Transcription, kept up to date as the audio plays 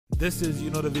This is You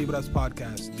Know the Vibras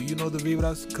podcast. Do you know the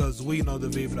Vibras? Because we know the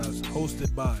Vibras.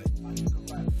 Hosted by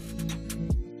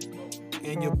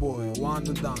and your boy, Juan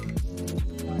the Don.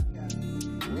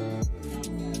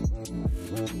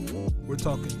 We're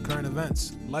talking current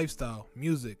events, lifestyle,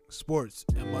 music, sports,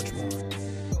 and much more.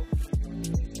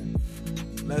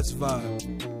 Let's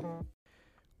vibe.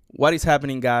 What is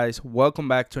happening, guys? Welcome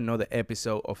back to another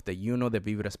episode of the You Know the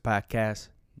Vibras podcast.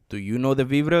 Do you know the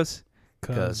Vibras?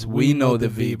 Because we know the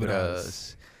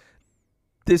Vibras.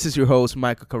 This is your host,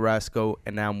 Michael Carrasco,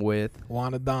 and I'm with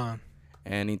Juan the Don.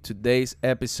 And in today's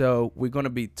episode, we're going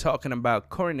to be talking about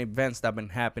current events that have been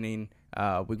happening.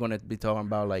 We're going to be talking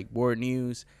about like world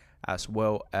news as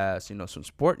well as, some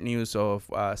sport news of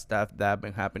stuff that have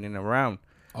been happening around.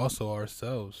 Also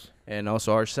ourselves. And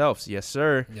also ourselves. Yes,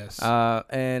 sir. Yes.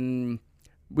 And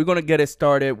we're going to get it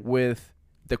started with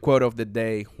the quote of the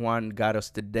day. Juan got us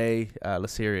today.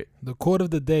 Let's hear it. The quote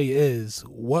of the day is,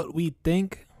 what we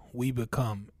think, we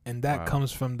become. And that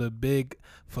comes from the big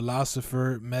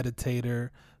philosopher, meditator,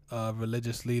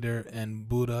 religious leader, and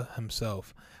Buddha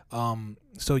himself.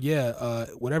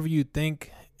 Whatever you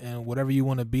think and whatever you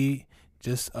want to be,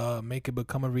 just make it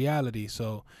become a reality.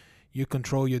 So you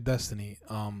control your destiny.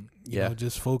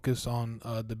 Just focus on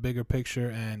the bigger picture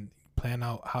and plan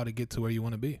out how to get to where you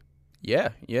want to be. Yeah,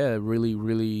 really,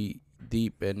 really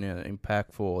deep and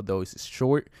impactful. Although it's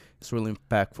short, it's really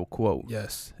impactful quote.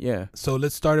 Yes. Yeah. So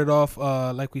let's start it off.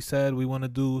 Like we said, we want to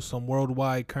do some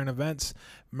worldwide current events.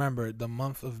 Remember, the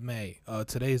month of May.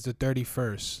 Today is the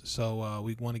 31st. So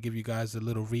we want to give you guys a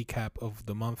little recap of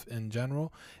the month in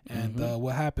general and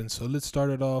what happened. So let's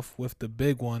start it off with the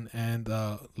big one and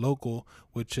local,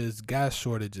 which is gas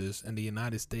shortages in the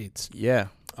United States. Yeah.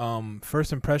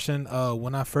 First impression,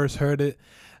 when I first heard it,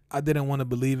 I didn't want to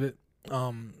believe it.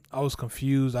 I was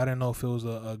confused. I didn't know if it was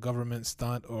a government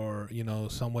stunt or,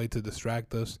 some way to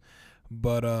distract us.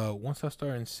 But once I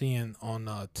started seeing on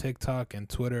TikTok and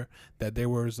Twitter that there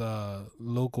was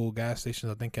local gas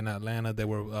stations, I think in Atlanta, they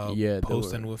were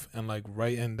posting with and like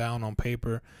writing down on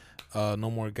paper, no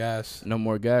more gas. No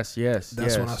more gas, yes.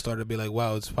 That's when I started to be like,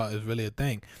 wow, it's really a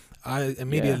thing. I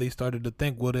immediately started to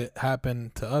think, would it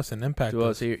happen to us and impact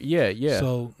us here? Yeah.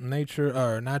 So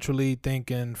naturally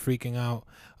thinking, freaking out,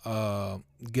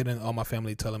 getting all my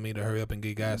family telling me to hurry up and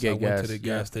get gas. I went to the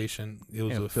gas station. It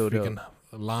was a freaking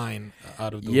line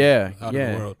out of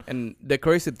the world. And the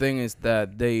crazy thing is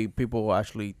that people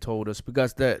actually told us,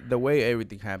 because the way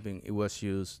everything happened, it was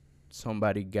used.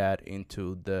 Somebody got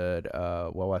into the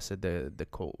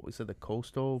the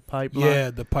coastal pipeline?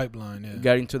 Yeah, the pipeline. Yeah,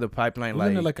 got into the pipeline.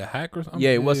 Wasn't it like a hack or something? Yeah,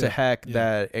 it was a hack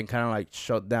that and kind of like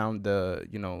shut down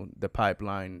the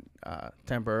pipeline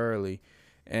temporarily.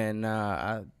 And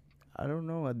I don't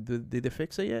know. Did they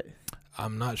fix it yet?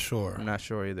 I'm not sure. I'm not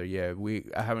sure either. Yeah,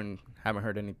 I haven't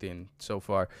heard anything so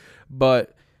far,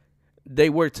 but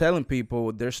they were telling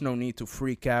people there's no need to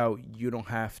freak out. You don't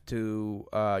have to,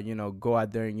 go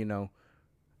out there and,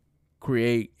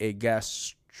 create a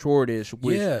gas shortage.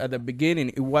 Which at the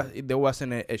beginning, there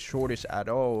wasn't a shortage at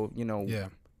all.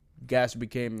 Gas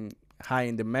became high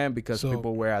in demand because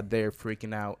people were out there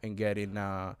freaking out and getting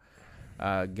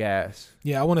gas.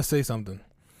 Yeah, I want to say something.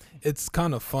 It's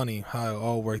kind of funny how it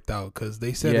all worked out, because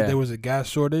they said that there was a gas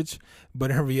shortage, but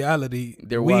in reality,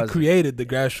 we created the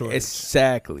gas shortage.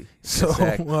 Exactly.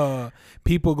 So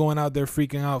people going out there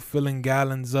freaking out, filling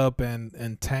gallons up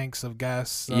and tanks of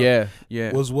gas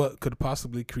was what could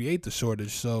possibly create the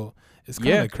shortage. So it's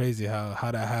kind of crazy how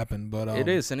that happened. But it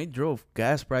is, and it drove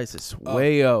gas prices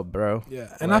way up, bro.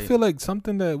 Yeah, and I feel like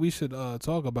something that we should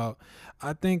talk about.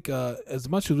 I think as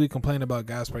much as we complain about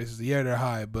gas prices, they're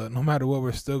high, but no matter what,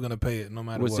 we're still going to pay it no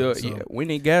matter what. We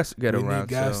need gas to get around. We need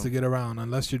gas to get around,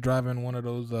 unless you're driving one of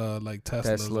those like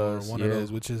Teslas or one of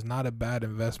those, which is not a bad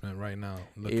investment right now.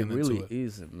 It really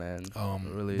isn't, man.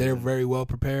 They're very well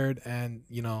prepared, and,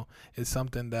 it's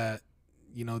something that,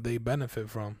 they benefit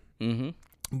from. Mm-hmm.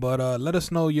 But let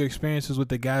us know your experiences with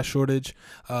the gas shortage.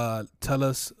 Tell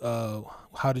us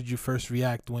how did you first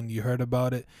react when you heard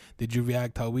about it? Did you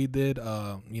react how we did?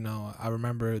 I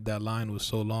remember that line was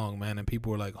so long, man, and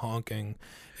people were like honking.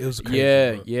 It was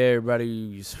crazy. Yeah,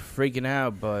 everybody was freaking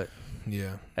out, but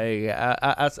yeah. Hey,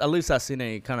 at least I seen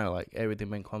it kind of like everything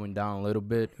been calming down a little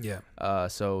bit. Yeah.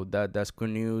 So that's good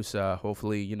news.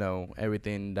 Hopefully,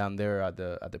 everything down there at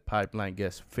the pipeline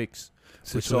gets fixed.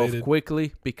 Resolved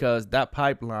quickly, because that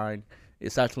pipeline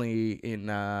is actually in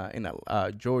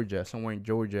Georgia, somewhere in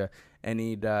Georgia, and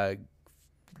it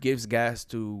gives gas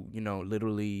to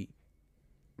literally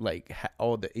like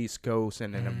all the East Coast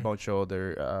and then a bunch of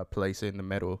other places in the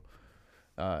middle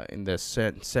in the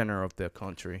center of the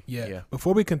country. Yeah.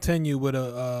 Before we continue with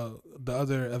the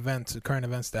other events, current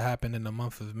events that happened in the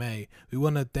month of May, we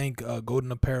want to thank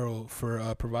Golden Apparel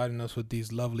for providing us with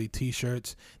these lovely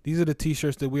T-shirts. These are the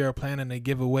T-shirts that we are planning to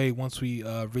give away once we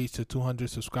reach the 200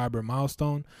 subscriber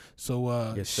milestone.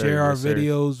 So share our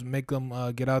videos, make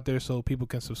them get out there so people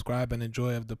can subscribe and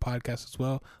enjoy the podcast as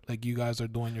well, like you guys are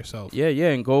doing yourself. Yeah,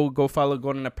 and go follow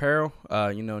Golden Apparel.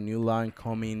 New line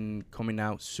coming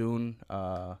out soon.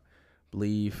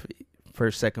 Believe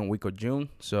second week of June.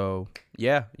 So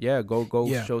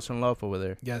go show some love over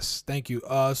there. Yes, thank you.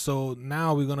 So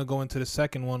now we're gonna go into the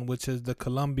second one, which is the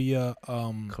Colombia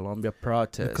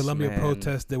protests. The Colombia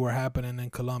protests that were happening in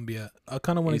Colombia. I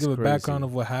kind of want to give a background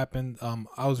of what happened.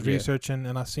 I was researching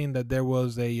and I seen that there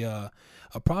was a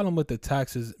problem with the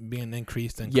taxes being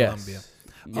increased in Colombia.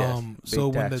 Yes, so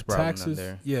when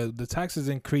the taxes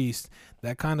increased,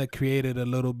 that kind of created a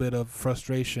little bit of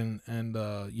frustration, and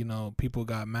people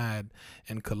got mad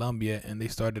in Colombia, and they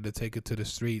started to take it to the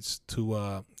streets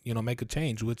to make a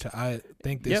change, which I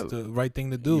think is the right thing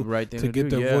to do, to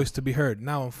get their voice to be heard.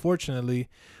 Now, unfortunately,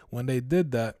 when they did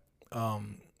that,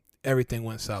 everything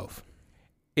went south.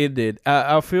 It did.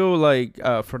 I feel like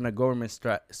from the government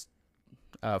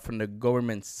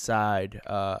side,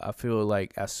 I feel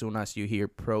like as soon as you hear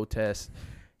protests,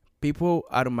 people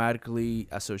automatically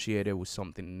associate it with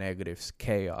something negative,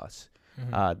 chaos.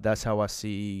 Mm-hmm. That's how I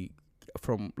see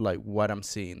from like what I'm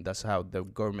seeing. That's how the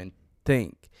government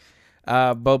think.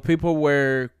 But people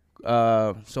were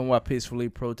somewhat peacefully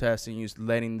protesting, just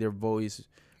letting their voice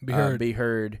be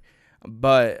heard.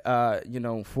 But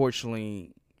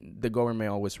unfortunately, the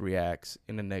government always reacts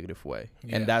in a negative way,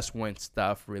 and that's when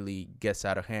stuff really gets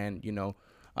out of hand.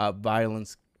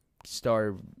 Violence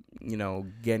start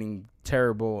getting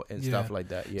terrible and stuff like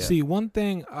that. See, one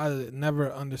thing I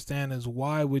never understand is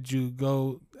why would you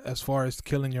go as far as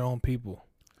killing your own people?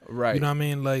 Right. You know what I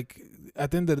mean? Like,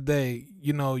 at the end of the day,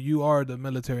 you are the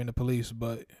military and the police,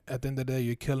 but at the end of the day,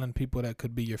 you're killing people that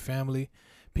could be your family,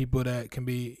 people that can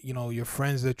be your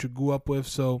friends that you grew up with.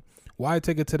 So why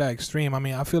take it to that extreme? I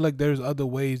mean, I feel like there's other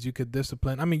ways you could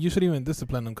discipline. I mean, you should even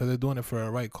discipline them because they're doing it for a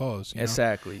right cause.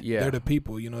 Exactly. Yeah. They're the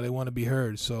people. They want to be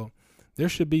heard. So there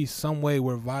should be some way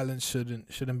where violence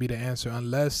shouldn't be the answer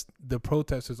unless the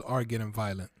protesters are getting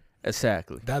violent.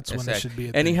 Exactly. That's when it should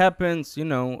be. And it happens,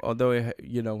 although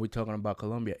we're talking about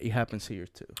Colombia, it happens here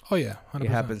too. Oh yeah, 100%. It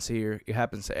happens here. It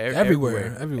happens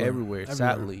everywhere.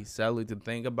 Sadly to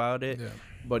think about it,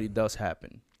 but it does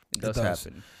happen. It does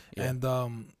happen. Yeah. And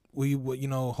we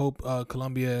hope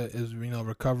Colombia is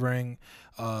recovering.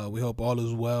 We hope all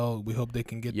is well. We hope they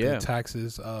can get the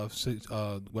taxes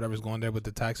whatever's going there with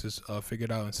the taxes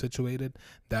figured out and situated.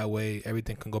 That way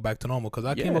everything can go back to normal. Because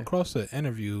I came across an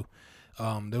interview.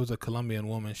 There was a Colombian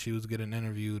woman. She was getting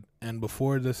interviewed, and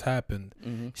before this happened,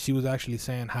 she was actually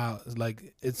saying how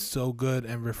it's so good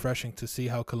and refreshing to see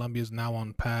how Colombia is now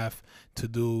on path to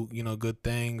do good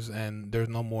things, and there's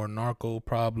no more narco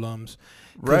problems.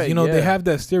 Right? They have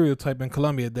that stereotype in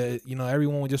Colombia that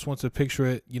everyone just wants to picture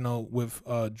it with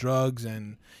drugs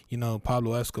and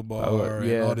Pablo Escobar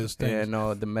and all these things.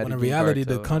 The when in reality,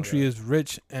 the country is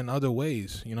rich in other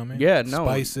ways. You know what I mean? Yeah, no.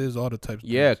 Spices, all the types.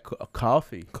 Yeah, of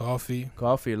coffee. Coffee,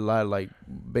 a lot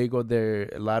they go there.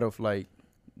 A lot of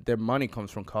their money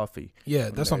comes from coffee. Yeah,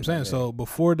 that's what I'm saying. So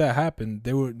before that happened,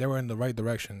 they were in the right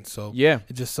direction. So it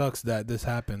just sucks that this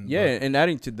happened. Yeah, and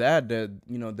adding to that,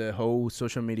 the whole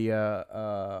social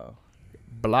media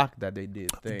block that they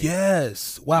did thing.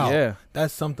 Yes, wow. Yeah,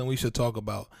 that's something we should talk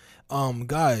about.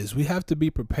 Guys, we have to be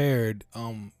prepared.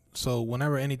 So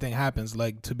whenever anything happens,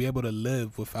 to be able to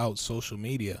live without social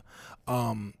media,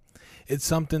 it's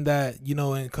something that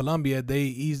in Colombia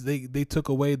they took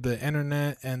away the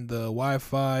internet and the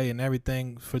Wi-Fi and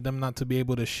everything for them not to be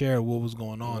able to share what was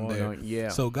going on there. Yeah.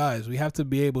 So guys, we have to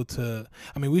be able to.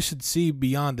 I mean, we should see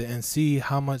beyond it and see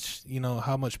how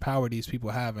much power these people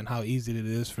have and how easy it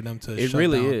is for them to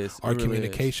shut down our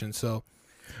communication. So,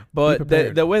 but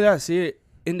the way that I see it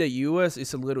in the U.S.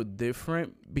 is a little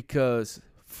different because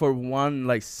for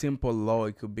one simple law,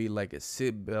 it could be like a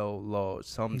seatbelt law or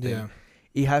something. Yeah.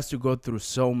 It has to go through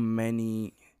so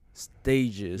many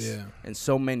stages and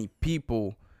so many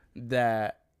people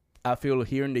that I feel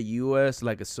here in the U.S.,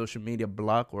 like a social media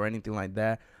block or anything like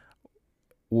that,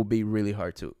 will be really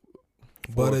hard to.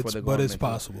 But it's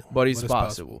possible. But it's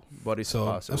possible. That's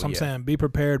what I'm saying. Be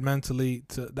prepared mentally.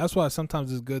 That's why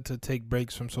sometimes it's good to take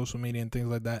breaks from social media and things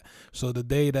like that. So the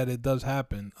day that it does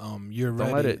happen, you're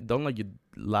ready. Don't let your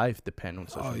life depend on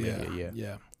social media.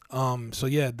 Yeah. So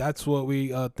yeah, that's what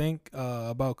we think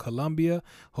about Colombia.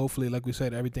 Hopefully, like we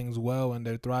said, everything's well and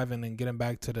they're thriving and getting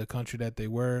back to the country that they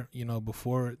were,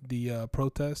 before the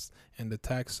protests and the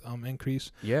tax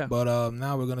increase. Yeah. But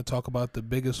now we're gonna talk about the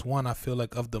biggest one, I feel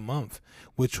like, of the month,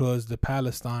 which was the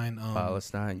Palestine.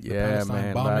 Palestine. The Yeah,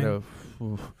 Palestine man.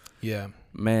 bombing. Yeah.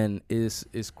 Man,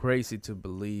 it's crazy to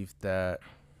believe that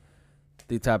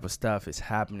the type of stuff is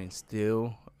happening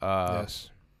still. Yes.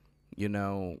 You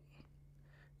know,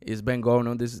 it's been going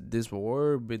on, this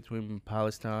war between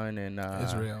Palestine and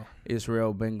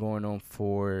Israel been going on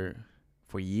for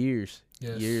years,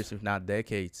 Yes. years if not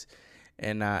decades,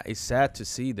 and it's sad to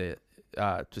see that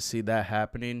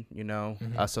happening.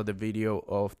 Mhm. I saw the video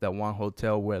of that one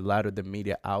hotel where a lot of the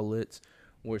media outlets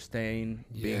were staying,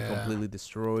 being Yeah. completely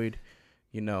destroyed.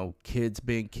 Kids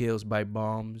being killed by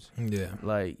bombs. Yeah.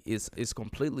 Like it's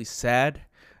completely sad.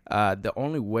 The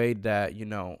only way that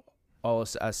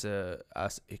us as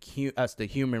the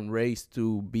human race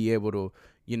to be able to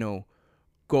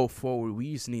go forward,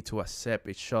 we just need to accept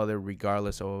each other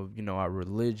regardless of our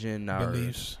religion,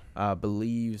 our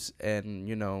beliefs,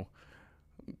 and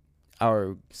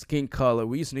our skin color.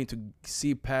 We just need to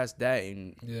see past that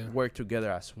and work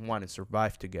together as one and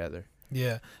survive together.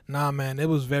 Yeah. Nah, man, it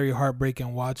was very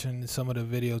heartbreaking watching some of the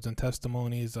videos and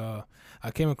testimonies. I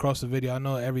came across a video, I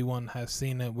know everyone has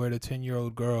seen it, where the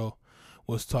 10-year-old girl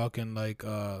was talking like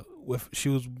her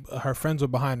friends were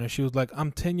behind her. She was like,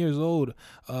 I'm 10 years old.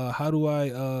 How do I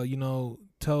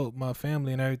tell my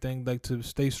family and everything, like, to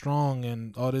stay strong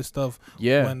and all this stuff?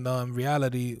 Yeah. When in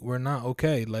reality we're not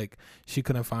okay. Like, she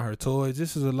couldn't find her toys.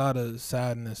 This is a lot of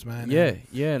sadness, man. Yeah.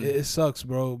 It sucks,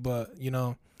 bro, but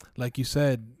like you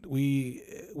said, we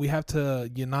have to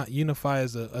unify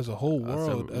as a whole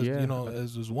world,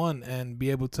 as one, and be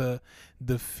able to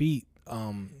defeat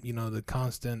the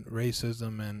constant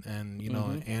racism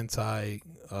and anti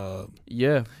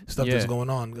stuff that's going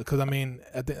on. Because I mean,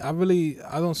 I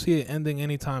don't see it ending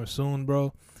anytime soon,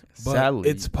 bro. But sadly,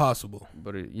 it's possible.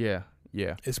 But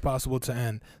it's possible to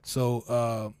end.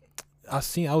 So I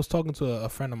was talking to a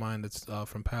friend of mine that's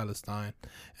from Palestine,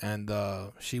 and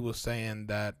she was saying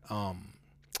that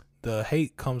the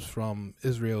hate comes from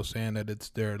Israel, saying that it's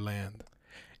their land.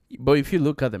 But if you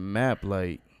look at the map,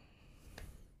 like,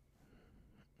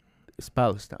 it's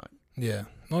Palestine. Yeah.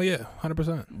 Oh yeah,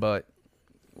 100%. But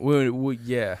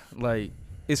like,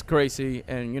 it's crazy.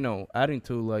 And adding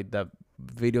to like the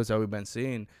videos that we've been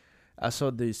seeing, I saw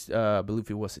this. I believe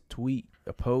it was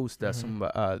a post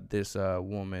that this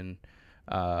woman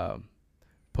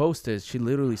posted. She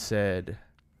literally said,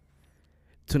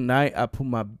 "Tonight I put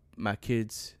my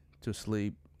kids to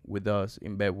sleep with us,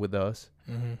 in bed with us,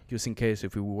 just in case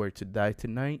if we were to die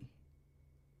tonight,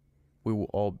 we will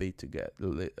all be together,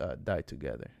 die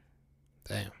together."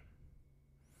 Damn.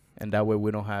 And that way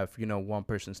we don't have one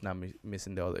person's not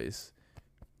missing the other. It's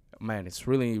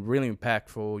really, really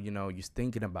impactful. Just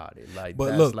thinking about it, like, but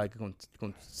that's look, like a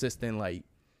consistent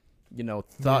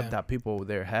thought that people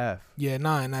there have. Yeah,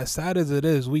 and as sad as it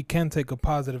is, we can take a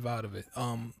positive out of it.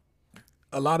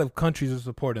 A lot of countries are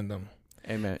supporting them.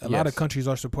 Amen. A lot of countries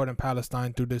are supporting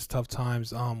Palestine through this tough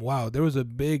times. Wow, there was a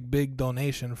big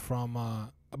donation from I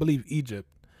believe Egypt.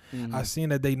 I seen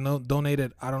that they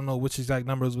donated, I don't know which exact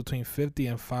numbers, between $50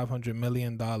 and $500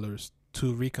 million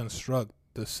to reconstruct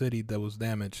the city that was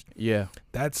damaged. Yeah,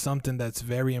 that's something that's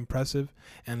very impressive,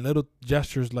 and little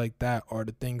gestures like that are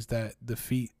the things that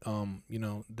defeat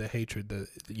the hatred that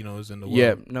is in the world.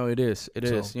 Yeah, no, it is.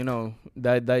 That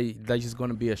that's just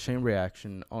gonna be a chain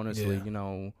reaction, honestly.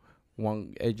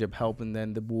 One Egypt helping,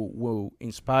 then will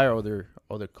inspire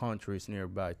other countries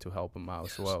nearby to help them out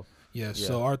as well. Yes. Yeah.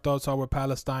 So our thoughts are with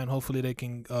Palestine. Hopefully they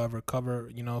can recover,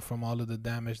 from all of the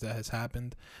damage that has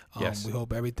happened. Yes. We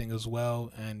hope everything is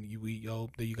well, and we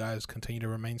hope that you guys continue to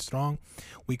remain strong.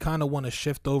 We kind of want to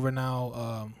shift over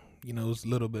now. It was a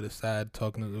little bit of sad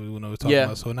talking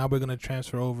about. So now we're going to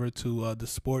transfer over to the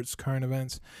sports current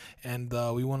events, and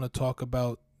we want to talk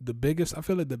about the biggest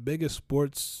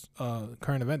sports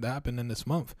current event that happened in this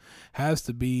month has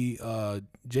to be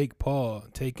Jake Paul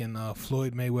taking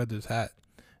Floyd Mayweather's hat.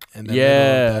 And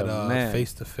that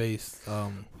face to face.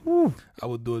 I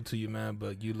would do it to you, man,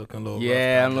 but you looking a little rough.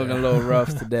 Yeah, I'm looking a little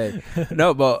rough today.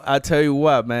 No, but I tell you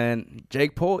what, man,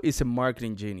 Jake Paul is a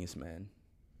marketing genius, man.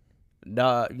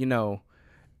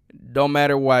 Don't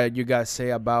matter what you guys say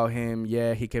about him.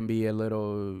 Yeah, he can be a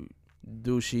little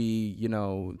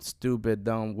douchey, stupid,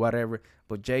 dumb, whatever.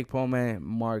 But Jake Paul, man,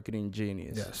 marketing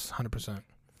genius. Yes, 100%.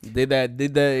 Did that?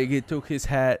 He took his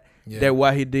hat. Yeah. Then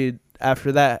what he did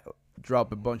after that?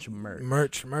 Drop a bunch of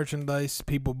merchandise.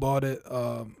 People bought it.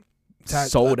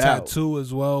 sold out. Tattoo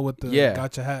as well with the Yeah.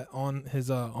 gotcha hat on his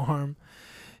arm.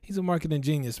 He's a marketing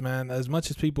genius, man. As much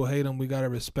as people hate him, we gotta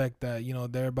respect that. You know,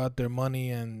 they're about their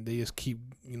money and they just keep,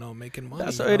 you know, making money.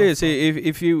 That's how it is.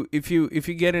 If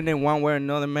you get in it one way or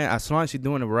another, man, as long as you're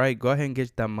doing it right, go ahead and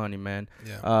get that money, man.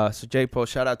 Yeah. So Jake Paul,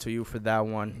 shout out to you for that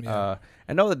one. Yeah.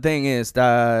 Another thing is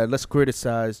that let's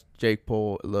criticize Jake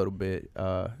Paul a little bit,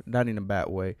 not in a bad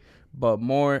way, but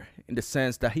more in the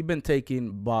sense that he been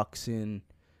taking boxing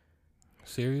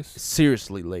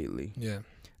seriously lately. Yeah.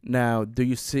 Now, do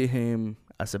you see him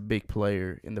as a big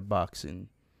player in the boxing?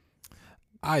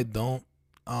 I don't.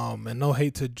 And no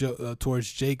hate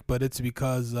towards Jake, but it's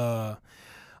because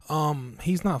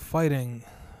he's not fighting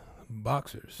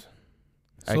boxers.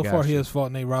 So far, he has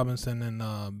fought Nate Robinson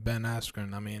and Ben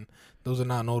Askren. I mean, those are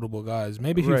not notable guys.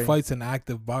 Maybe if he fights an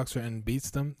active boxer and beats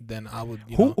them, then I would.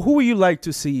 Who would you like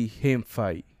to see him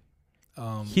fight?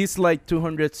 He's like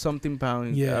 200 something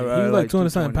pounds. Yeah, he's like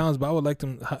 200 something pounds. But I would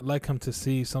like him to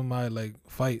see somebody like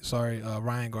fight.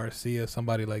 Ryan Garcia,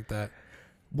 somebody like that.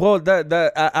 Well,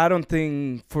 I don't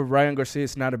think for Ryan Garcia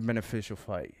it's not a beneficial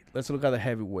fight. Let's look at the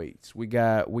heavyweights. We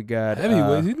got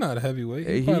heavyweight. He's not a heavyweight.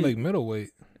 He's probably like middleweight.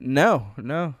 No.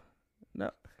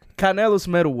 Canelo's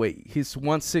middleweight. He's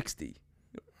 160.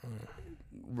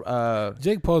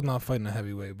 Jake Paul's not fighting a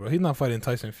heavyweight, bro. He's not fighting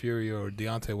Tyson Fury or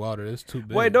Deontay Wilder. It's too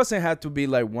big. Well, it doesn't have to be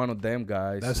like one of them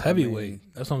guys. That's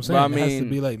heavyweight. That's what I'm saying. It has to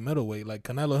be like middleweight. Like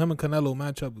Canelo, him and Canelo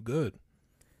match up good.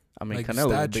 I mean, like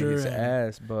Canelo big his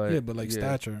ass, but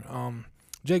stature.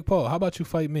 Jake Paul, how about you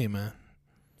fight me, man?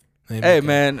 Hey,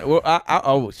 man. Well,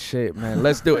 oh shit, man.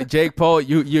 Let's do it. Jake Paul,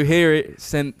 you hear it?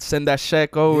 Send that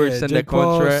check over. Yeah, send Jake that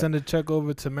contract. Paul, send a check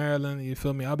over to Maryland. You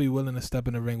feel me? I'll be willing to step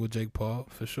in the ring with Jake Paul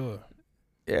for sure.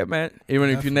 Yeah, man. Even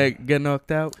if you get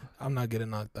knocked out, I'm not getting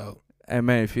knocked out. Hey,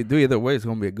 man, if you do either way, it's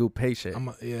gonna be a good paycheck.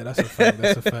 That's a fact.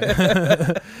 That's a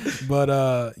fact.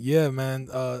 But yeah, man.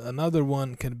 Another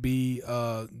one can be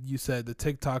you said the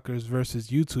TikTokers versus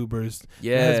YouTubers.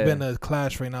 Yeah, there's been a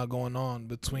clash right now going on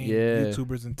between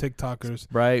YouTubers and TikTokers.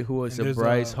 Right? Who was it?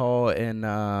 Bryce Hall and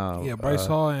Bryce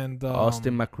Hall and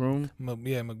Austin McBroom.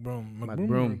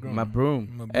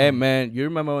 McBroom. Hey, man, you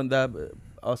remember when that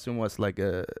Austin was like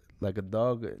a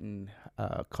dog in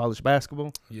college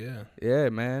basketball? Yeah,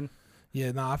 man.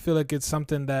 Yeah, no, I feel like it's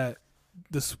something that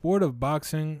the sport of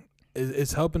boxing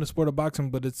is helping the sport of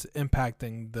boxing, but it's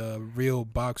impacting the real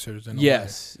boxers.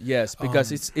 Yes,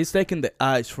 because it's taking the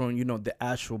eyes from the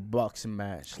actual boxing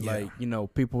match,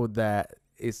 people that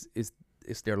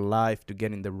it's their life to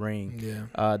get in the ring.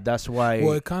 Yeah, that's why.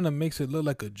 Well, it kind of makes it look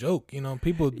like a joke.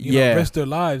 People, risk their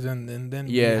lives, and then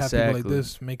you have people like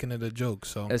this making it a joke.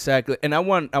 So exactly, and I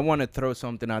want to throw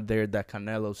something out there that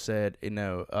Canelo said in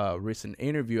a recent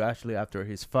interview, actually after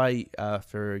his fight,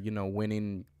 after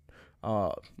winning,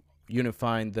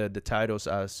 unifying the titles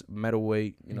as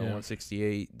middleweight,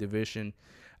 168 division.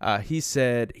 He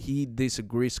said he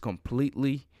disagrees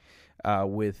completely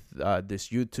with these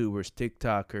YouTubers,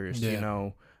 TikTokers,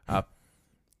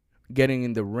 getting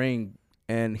in the ring.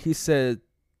 And he said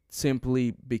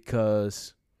simply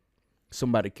because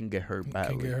somebody can get hurt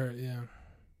badly. Can get hurt, yeah.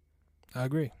 I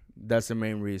agree. That's the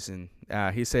main reason.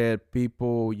 He said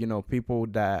people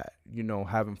that,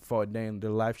 haven't fought day in their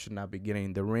life should not be getting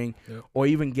in the ring or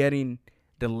even getting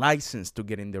the license to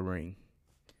get in the ring.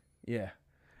 Yeah.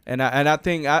 And I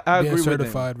think I agree with him.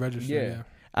 Certified, registered, yeah.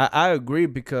 I agree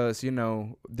because,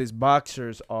 these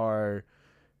boxers are,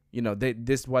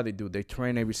 this is what they do. They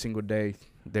train every single day.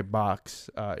 They box.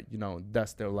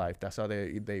 That's their life. That's how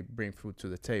they bring food to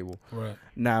the table. Right.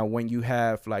 Now, when you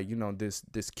have,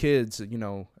 this kids,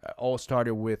 all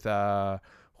started with,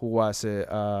 who was it?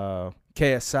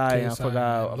 KSI. I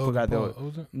forgot.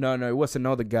 No, it was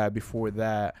another guy before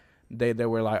that. They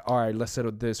were like, all right, let's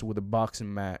settle this with a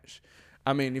boxing match.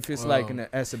 I mean, if it's like an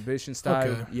exhibition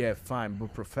style, yeah, fine.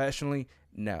 But professionally,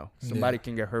 no. Somebody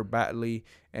can get hurt badly,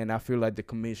 and I feel like the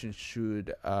commission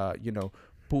should,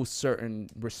 put certain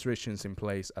restrictions in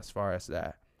place as far as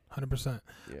that. 100%.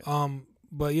 Yeah.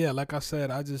 But yeah, like I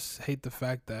said, I just hate the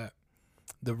fact that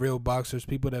the real boxers,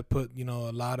 people that put a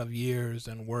lot of years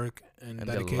and work and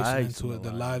dedication into it,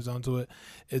 their lives onto it,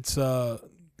 it's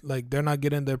like they're not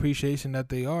getting the appreciation that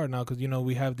they are now because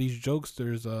we have these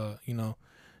jokesters,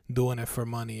 doing it for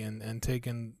money and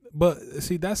taking, but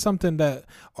see, that's something that,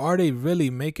 are they really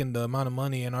making the amount of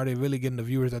money and are they really getting the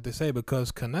viewers that they say?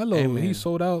 Because Canelo, he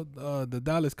sold out the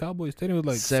Dallas Cowboys Stadium with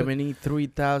like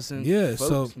 73,000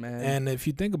 folks, man. And if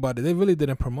you think about it, they really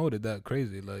didn't promote it that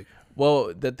crazy. Like,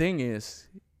 well, the thing is,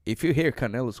 if you hear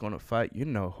Canelo's gonna fight,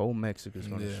 whole Mexico's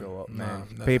gonna show up, man.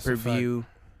 Pay-per-view,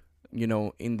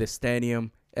 in the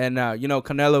stadium. And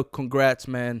Canelo, congrats,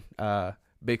 man.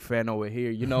 big fan over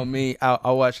here. You know me.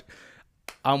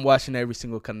 I'm watching every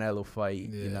single Canelo fight.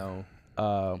 Yeah. You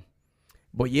know.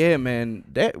 But yeah, man,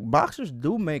 that boxers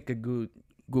do make a good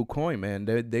coin, man.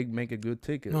 They make a good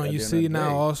ticket. No, at you the end see of the now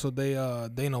day. also they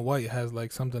Dana White has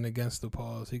like something against the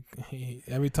pause. He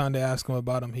every time they ask him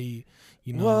about him, he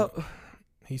Well,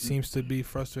 he seems to be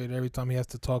frustrated every time he has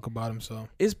to talk about himself.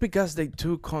 it's because they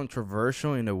too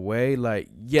controversial in a way. Like,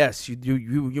 yes, you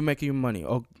making your money.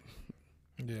 Oh,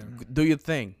 Yeah. do your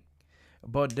thing.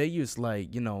 But they use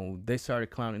like, you know, they started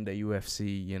clowning the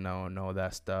UFC, you know, and all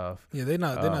that stuff. Yeah, they're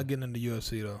not getting into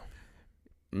UFC though.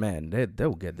 Man,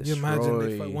 they'll get Can you destroyed. imagine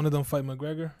they fight, one of them fight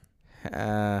McGregor?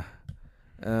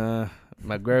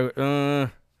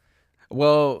 McGregor.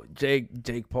 Well,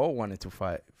 Jake Paul wanted to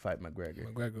fight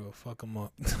McGregor. McGregor will fuck him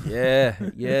up.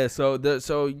 Yeah.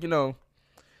 So you know,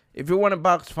 if you want to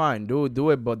box, fine, do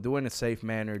it, but do it in a safe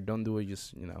manner. Don't do it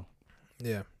just, you know.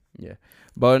 Yeah. Yeah.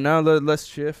 But now let's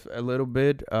shift a little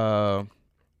bit. We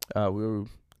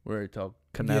were talking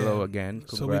Canelo Yeah. again.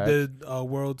 So we did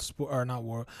world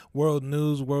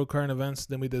news, world current events.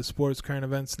 Then we did sports current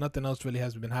events. Nothing else really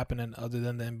has been happening other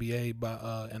than the NBA,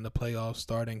 and the playoffs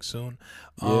starting soon.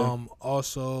 Yeah.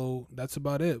 Also that's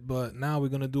about it. But now we're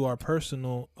gonna do our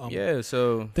personal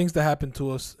So things that happened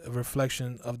to us. A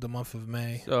reflection of the month of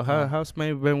May. So how's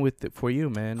May been with it for you,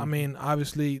 man? I mean,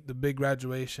 obviously the big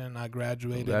graduation. I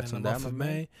graduated Congrats in the on month that, of my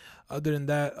man. May. Other than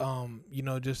that, you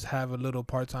know, just have a little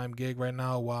part-time gig right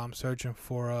now while I'm searching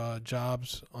for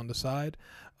jobs on the side.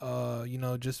 You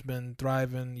know, just been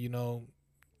thriving. You know,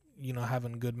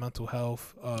 having good mental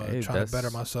health. Hey, trying to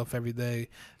better myself every day.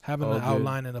 Having all an good.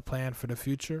 outline and a plan for the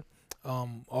future.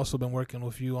 Also been working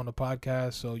with you on the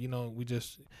podcast, so you know, we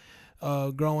just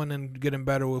growing and getting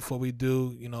better with what we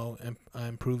do, you know, and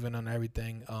improving on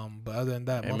everything. But other than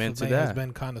that, Amen month of to May that. has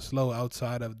been kind of slow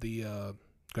outside of the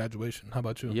graduation. How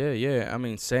about you? Yeah. I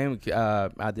mean, same.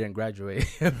 I didn't graduate,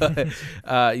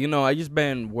 but you know, I just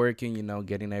been working. You know,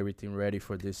 getting everything ready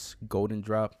for this golden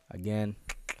drop again.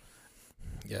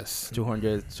 Yes.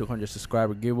 200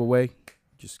 subscriber giveaway.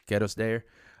 Just get us there.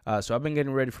 So I've been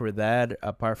getting ready for that.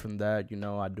 Apart from that, you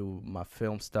know, I do my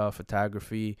film stuff,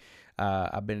 photography.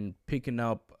 I've been picking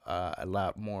up a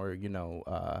lot more, you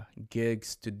know,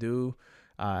 gigs to do,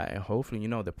 and hopefully, you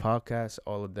know, the podcast,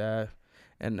 all of that.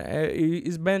 And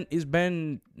it's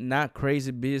been not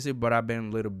crazy busy, but I've been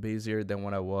a little busier than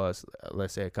what I was,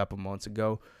 let's say, a couple months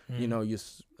ago. You know,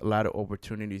 just a lot of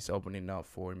opportunities opening up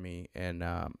for me, and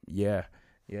yeah,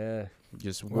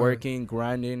 just working,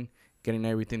 grinding, getting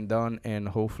everything done, and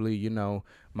hopefully, you know,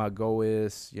 my goal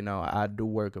is, you know, I do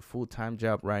work a full-time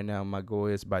job right now. My goal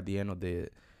is by the end of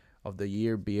the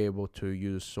year be able to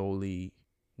use solely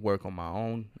work on my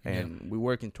own, and we're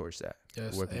working towards that.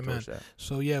 Yes, working amen. towards that.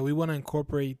 So yeah, we want to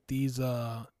incorporate these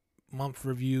month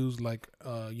reviews, like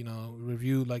you know,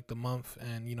 review like the month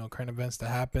and, you know, current events that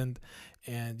happened,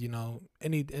 and, you know,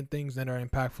 and things that are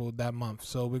impactful that month.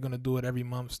 So we're gonna do it every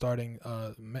month starting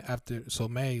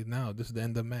May. Now this is the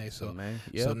end of May, so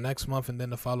so next month and then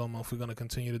the following month we're gonna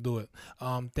continue to do it.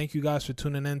 Thank you guys for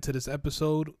tuning in to this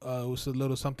episode. It was a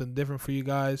little something different for you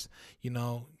guys. You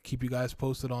know, keep you guys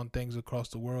posted on things across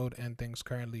the world and things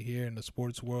currently here in the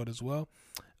sports world as well.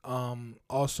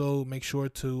 Also make sure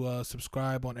to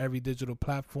subscribe on every digital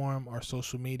platform, our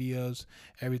social medias,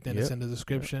 everything is in the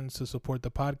description to support the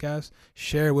podcast.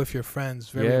 Share with your friends,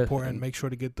 very important. Make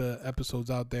sure to get the episodes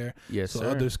out there, so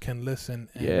others can listen.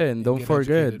 And don't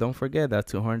forget that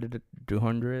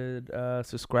 200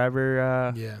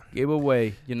 subscriber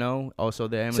giveaway. You know, also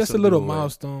the Amazon just a little giveaway.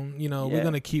 milestone. You know, we're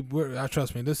gonna keep.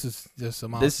 Trust me, this is just a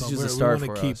milestone. This is just a start we're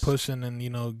for gonna keep us. pushing and,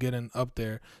 you know, getting up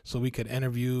there so we could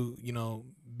interview, you know,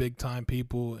 big time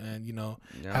people and, you know,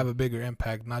 have a bigger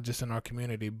impact, not just in our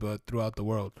community but throughout the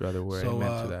world. So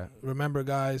Amen to that. Remember,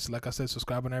 guys, like I said,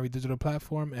 subscribe on every digital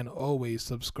platform, and always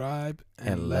subscribe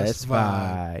and let's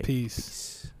vibe.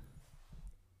 Peace.